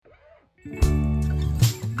Hello,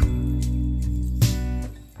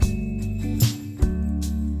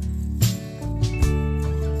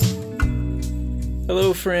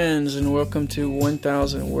 friends, and welcome to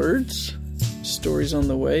 1000 Words, Stories on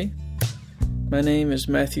the Way. My name is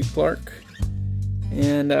Matthew Clark,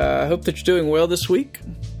 and I hope that you're doing well this week.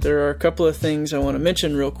 There are a couple of things I want to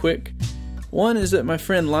mention real quick. One is that my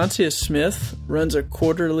friend Lancia Smith runs a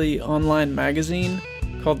quarterly online magazine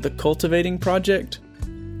called The Cultivating Project,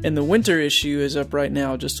 and the winter issue is up right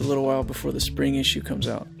now, just a little while before the spring issue comes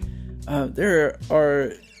out. There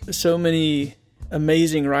are so many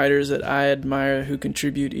amazing writers that I admire who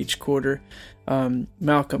contribute each quarter.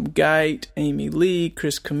 Malcolm Guite, Amy Lee,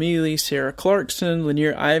 Chris Camille, Sarah Clarkson,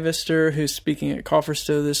 Lanier Ivester, who's speaking at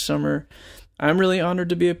Cofferstow this summer. I'm really honored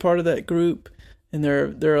to be a part of that group, and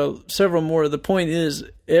there are several more. The point is,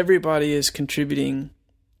 everybody is contributing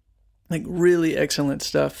like really excellent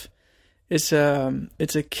stuff. It's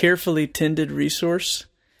a carefully tended resource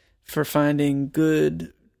for finding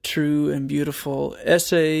good, true, and beautiful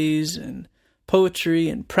essays and poetry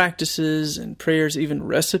and practices and prayers, even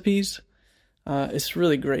recipes. It's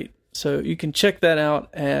really great. So you can check that out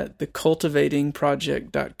at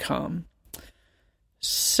thecultivatingproject.com.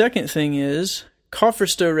 Second thing is,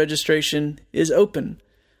 Cofferstow registration is open.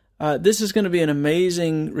 This is going to be an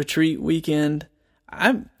amazing retreat weekend.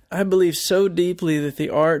 I believe so deeply that the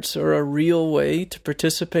arts are a real way to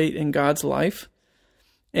participate in God's life,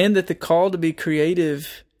 and that the call to be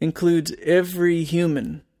creative includes every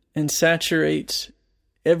human and saturates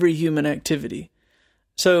every human activity.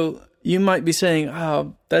 So you might be saying,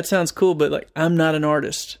 oh, that sounds cool, but I'm not an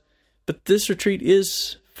artist. But this retreat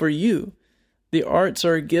is for you. The arts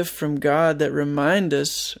are a gift from God that remind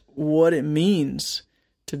us what it means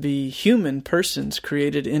to be human persons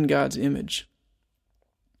created in God's image.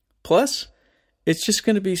 Plus, it's just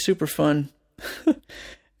going to be super fun.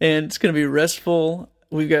 And it's going to be restful.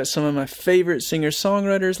 We've got some of my favorite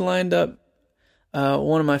singer-songwriters lined up.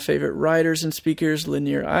 One of my favorite writers and speakers,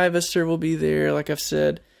 Lanier Ivester, will be there, like I've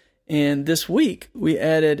said. And this week, we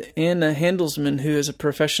added Anna Handelsman, who is a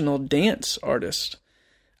professional dance artist.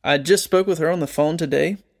 I just spoke with her on the phone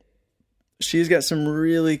today. She's got some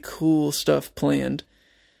really cool stuff planned.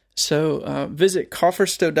 So visit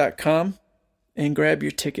cofferstow.com and grab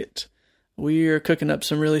your ticket. We are cooking up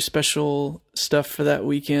some really special stuff for that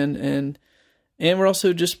weekend. And we're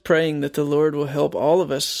also just praying that the Lord will help all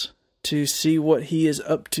of us to see what He is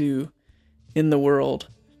up to in the world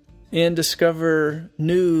and discover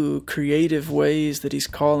new creative ways that He's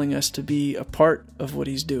calling us to be a part of what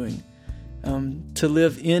He's doing, to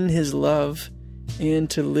live in His love and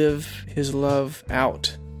to live His love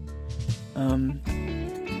out.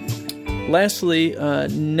 Lastly,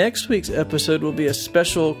 next week's episode will be a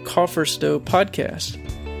special Cofferstow podcast.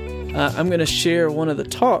 I'm going to share one of the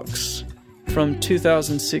talks from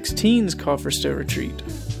 2016's Cofferstow retreat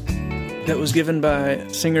that was given by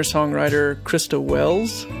singer-songwriter Krista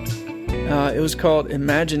Wells. It was called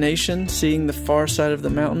Imagination, Seeing the Far Side of the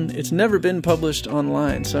Mountain. It's never been published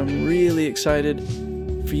online, so I'm really excited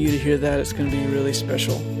for you to hear that. It's going to be really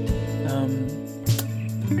special.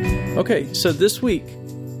 Okay, so this week,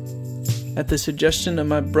 at the suggestion of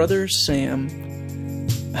my brother Sam,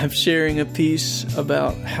 I'm sharing a piece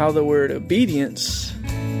about how the word obedience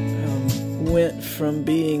went from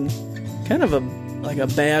being kind of a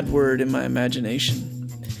bad word in my imagination,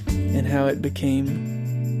 and how it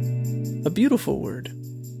became a beautiful word.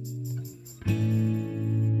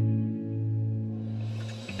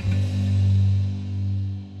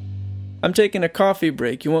 I'm taking a coffee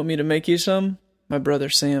break. You want me to make you some? My brother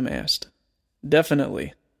Sam asked.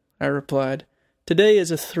 Definitely, I replied. Today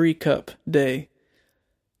is a 3-cup day.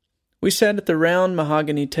 We sat at the round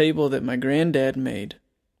mahogany table that my granddad made.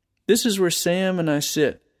 This is where Sam and I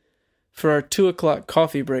sit for our 2:00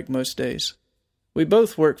 coffee break most days. We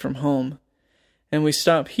both work from home, and we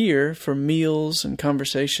stop here for meals and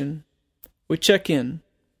conversation. We check in.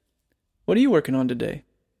 What are you working on today?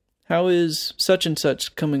 How is such and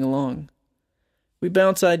such coming along? We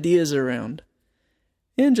bounce ideas around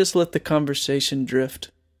and just let the conversation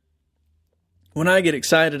drift. When I get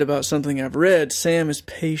excited about something I've read, Sam is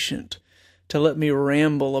patient to let me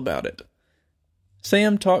ramble about it.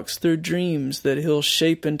 Sam talks through dreams that he'll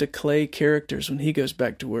shape into clay characters when he goes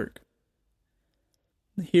back to work.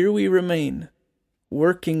 Here we remain,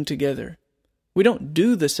 working together. We don't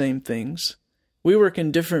do the same things. We work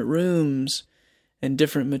in different rooms and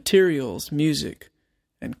different materials, music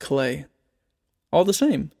and clay. All the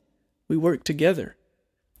same, we work together.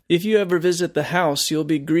 If you ever visit the house, you'll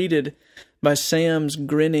be greeted by Sam's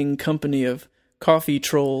grinning company of coffee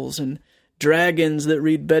trolls and dragons that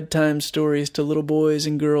read bedtime stories to little boys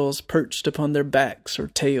and girls perched upon their backs or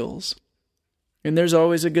tails. And there's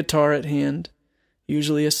always a guitar at hand,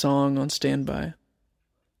 usually a song on standby.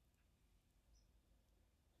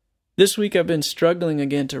 This week I've been struggling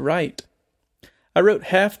again to write. I wrote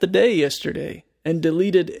half the day yesterday and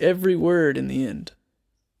deleted every word in the end.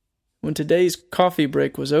 When today's coffee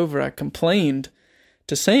break was over, I complained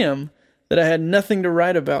to Sam that I had nothing to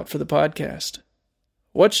write about for the podcast.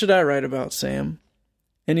 What should I write about, Sam?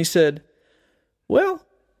 And he said, well,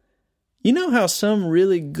 you know how some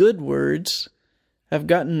really good words have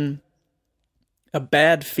gotten a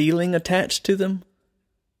bad feeling attached to them?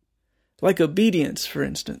 Like obedience, for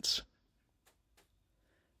instance.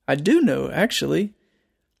 I do know, actually.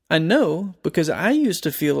 I know because I used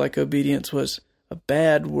to feel like obedience was a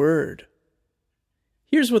bad word.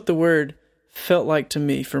 Here's what the word felt like to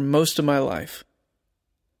me for most of my life.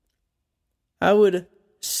 I would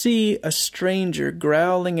see a stranger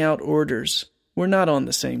growling out orders. We're not on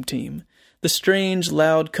the same team. The strange,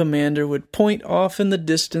 loud commander would point off in the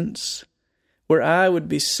distance where I would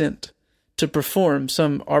be sent to perform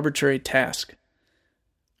some arbitrary task.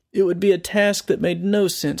 It would be a task that made no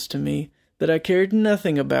sense to me, that I cared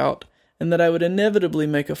nothing about, and that I would inevitably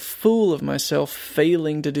make a fool of myself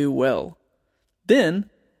failing to do well. Then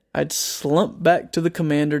I'd slump back to the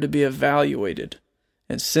commander to be evaluated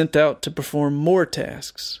and sent out to perform more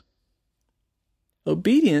tasks.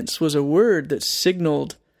 Obedience was a word that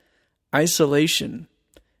signaled isolation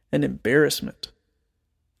and embarrassment.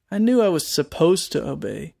 I knew I was supposed to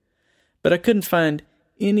obey, but I couldn't find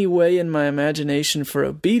any way in my imagination for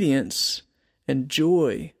obedience and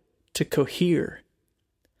joy to cohere.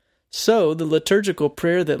 So the liturgical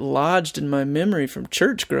prayer that lodged in my memory from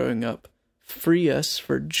church growing up, "Free us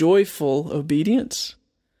for joyful obedience,"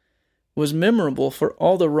 was memorable for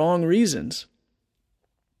all the wrong reasons.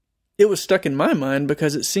 It was stuck in my mind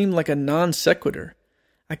because it seemed like a non sequitur.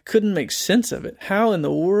 I couldn't make sense of it. How in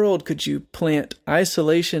the world could you plant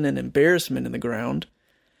isolation and embarrassment in the ground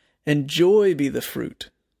and joy be the fruit?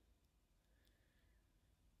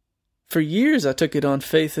 For years I took it on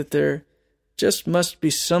faith that there just must be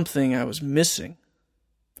something I was missing.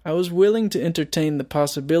 I was willing to entertain the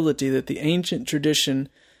possibility that the ancient tradition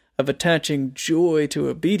of attaching joy to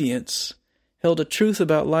obedience held a truth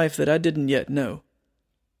about life that I didn't yet know.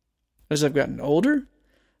 As I've gotten older,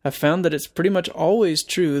 I've found that it's pretty much always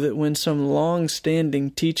true that when some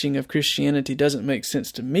long-standing teaching of Christianity doesn't make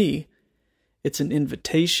sense to me, it's an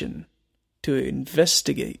invitation to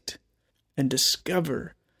investigate and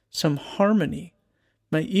discover some harmony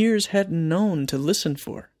my ears hadn't known to listen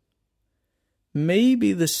for.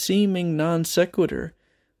 Maybe the seeming non sequitur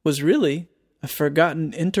was really a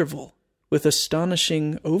forgotten interval with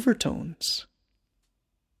astonishing overtones.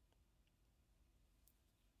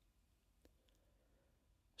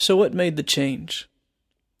 So what made the change?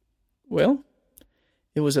 Well,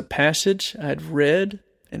 it was a passage I'd read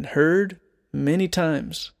and heard many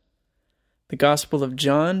times. The Gospel of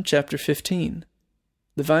John, chapter 15,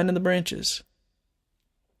 the vine and the branches.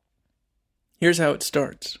 Here's how it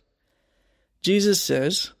starts. Jesus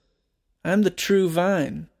says, "I'm the true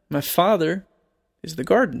vine. My Father is the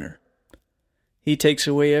gardener. He takes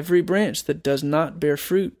away every branch that does not bear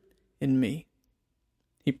fruit in me.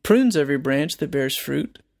 He prunes every branch that bears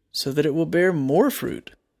fruit so that it will bear more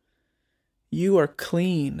fruit. You are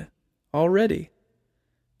clean already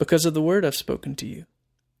because of the word I've spoken to you.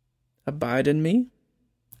 Abide in me,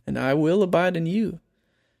 and I will abide in you.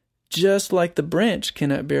 Just like the branch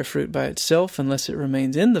cannot bear fruit by itself unless it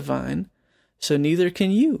remains in the vine, so neither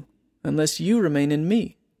can you unless you remain in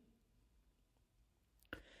me."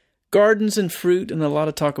 Gardens and fruit and a lot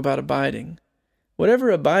of talk about abiding.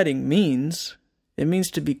 Whatever abiding means, it means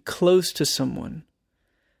to be close to someone,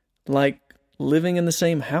 like living in the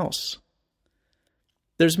same house.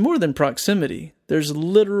 There's more than proximity. There's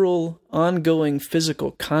literal, ongoing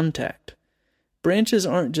physical contact. Branches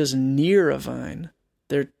aren't just near a vine.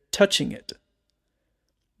 They're touching it.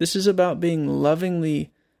 This is about being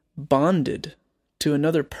lovingly bonded to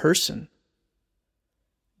another person.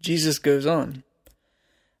 Jesus goes on,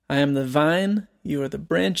 "I am the vine, you are the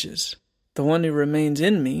branches. The one who remains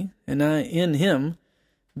in me, and I in him,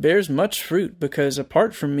 bears much fruit, because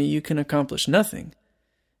apart from me you can accomplish nothing.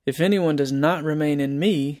 If anyone does not remain in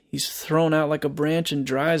me, he's thrown out like a branch and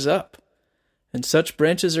dries up. And such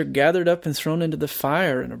branches are gathered up and thrown into the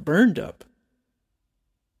fire and are burned up."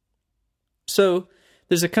 So,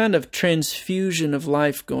 there's a kind of transfusion of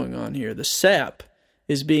life going on here. The sap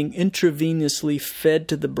is being intravenously fed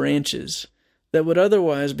to the branches that would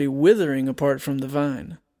otherwise be withering apart from the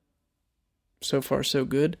vine. So far, so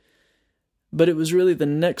good. But it was really the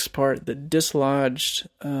next part that dislodged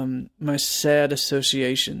my sad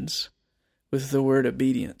associations with the word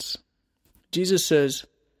obedience. Jesus says,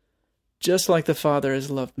 just like the Father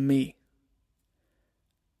has loved me,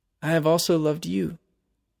 I have also loved you.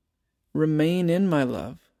 Remain in my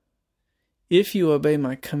love. If you obey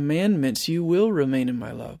my commandments, you will remain in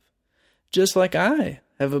my love, just like I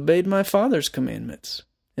have obeyed my Father's commandments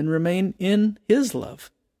and remain in his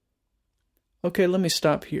love. Okay, let me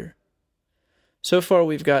stop here. So far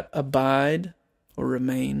we've got abide or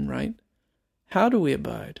remain, right? How do we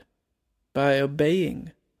abide? By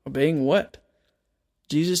obeying. Obeying what?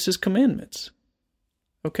 Jesus' commandments.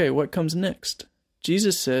 Okay, what comes next?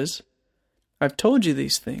 Jesus says, I've told you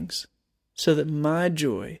these things so that my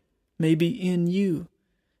joy may be in you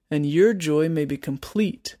and your joy may be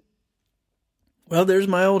complete. Well, there's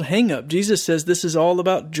my old hang-up. Jesus says this is all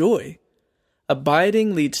about joy.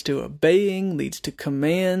 Abiding leads to obeying, leads to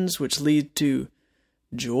commands, which lead to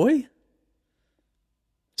joy?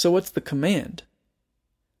 So what's the command?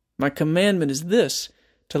 My commandment is this,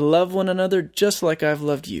 to love one another just like I've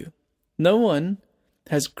loved you. No one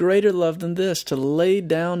has greater love than this, to lay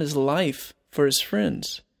down his life for his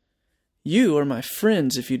friends. You are my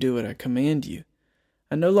friends if you do what I command you.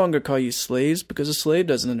 I no longer call you slaves because a slave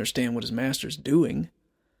doesn't understand what his master's doing.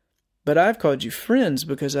 But I've called you friends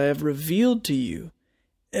because I have revealed to you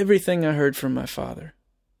everything I heard from my Father.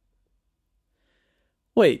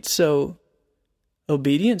 Wait, so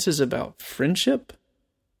obedience is about friendship?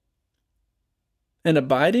 And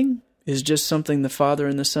abiding is just something the Father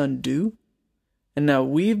and the Son do? And now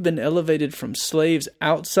we've been elevated from slaves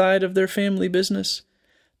outside of their family business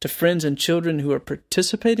to friends and children who are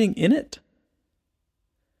participating in it?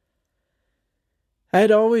 I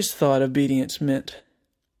had always thought obedience meant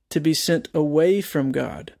to be sent away from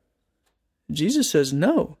God. Jesus says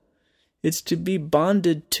no, it's to be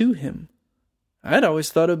bonded to him. I'd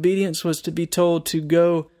always thought obedience was to be told to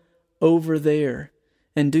go over there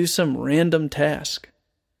and do some random task.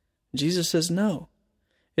 Jesus says no,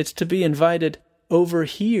 it's to be invited over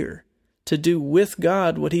here to do with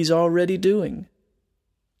God what he's already doing.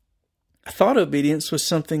 I thought obedience was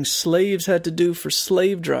something slaves had to do for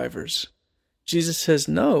slave drivers. Jesus says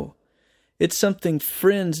no, it's something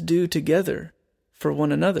friends do together for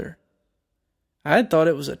one another. I had thought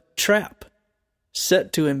it was a trap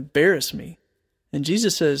set to embarrass me. And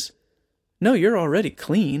Jesus says, no, you're already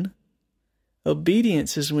clean.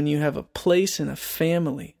 Obedience is when you have a place in a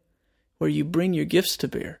family where you bring your gifts to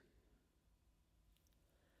bear.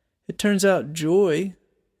 It turns out joy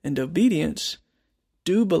and obedience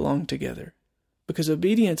do belong together because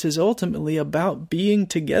obedience is ultimately about being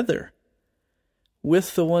together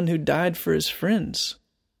with the one who died for his friends.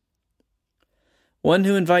 One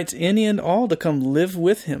who invites any and all to come live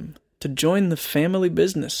with him, to join the family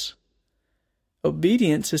business.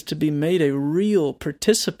 Obedience is to be made a real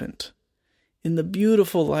participant in the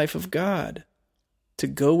beautiful life of God, to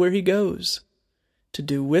go where he goes, to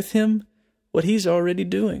do with him what he's already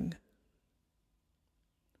doing.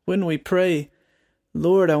 When we pray,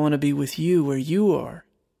 Lord, I want to be with you where you are,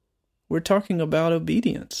 we're talking about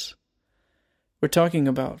obedience. We're talking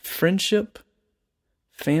about friendship,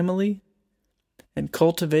 family, and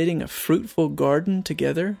cultivating a fruitful garden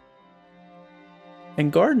together.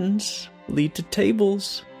 And gardens lead to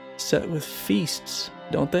tables set with feasts,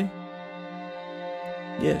 don't they?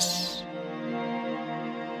 Yes.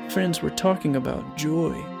 Friends, we're talking about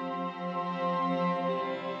joy.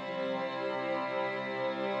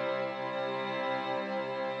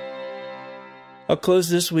 I'll close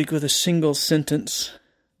this week with a single sentence.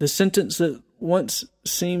 The sentence that once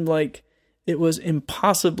seemed like it was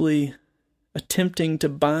impossibly attempting to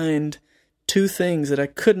bind two things that I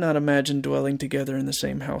could not imagine dwelling together in the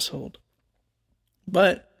same household,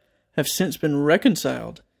 but have since been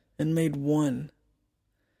reconciled and made one.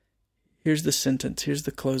 Here's the sentence. Here's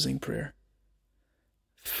the closing prayer.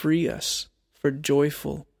 Free us for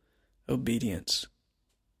joyful obedience.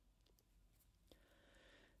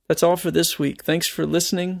 That's all for this week. Thanks for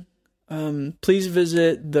listening. Please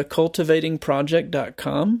visit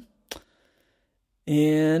thecultivatingproject.com.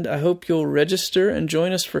 And I hope you'll register and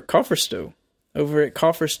join us for Cofferstow over at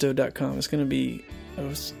cofferstow.com. It's going to be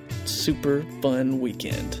a super fun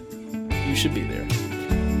weekend. You should be there.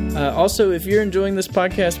 Also, if you're enjoying this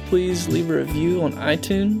podcast, please leave a review on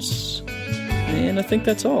iTunes. And I think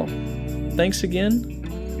that's all. Thanks again,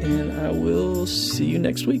 and I will see you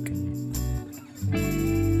next week.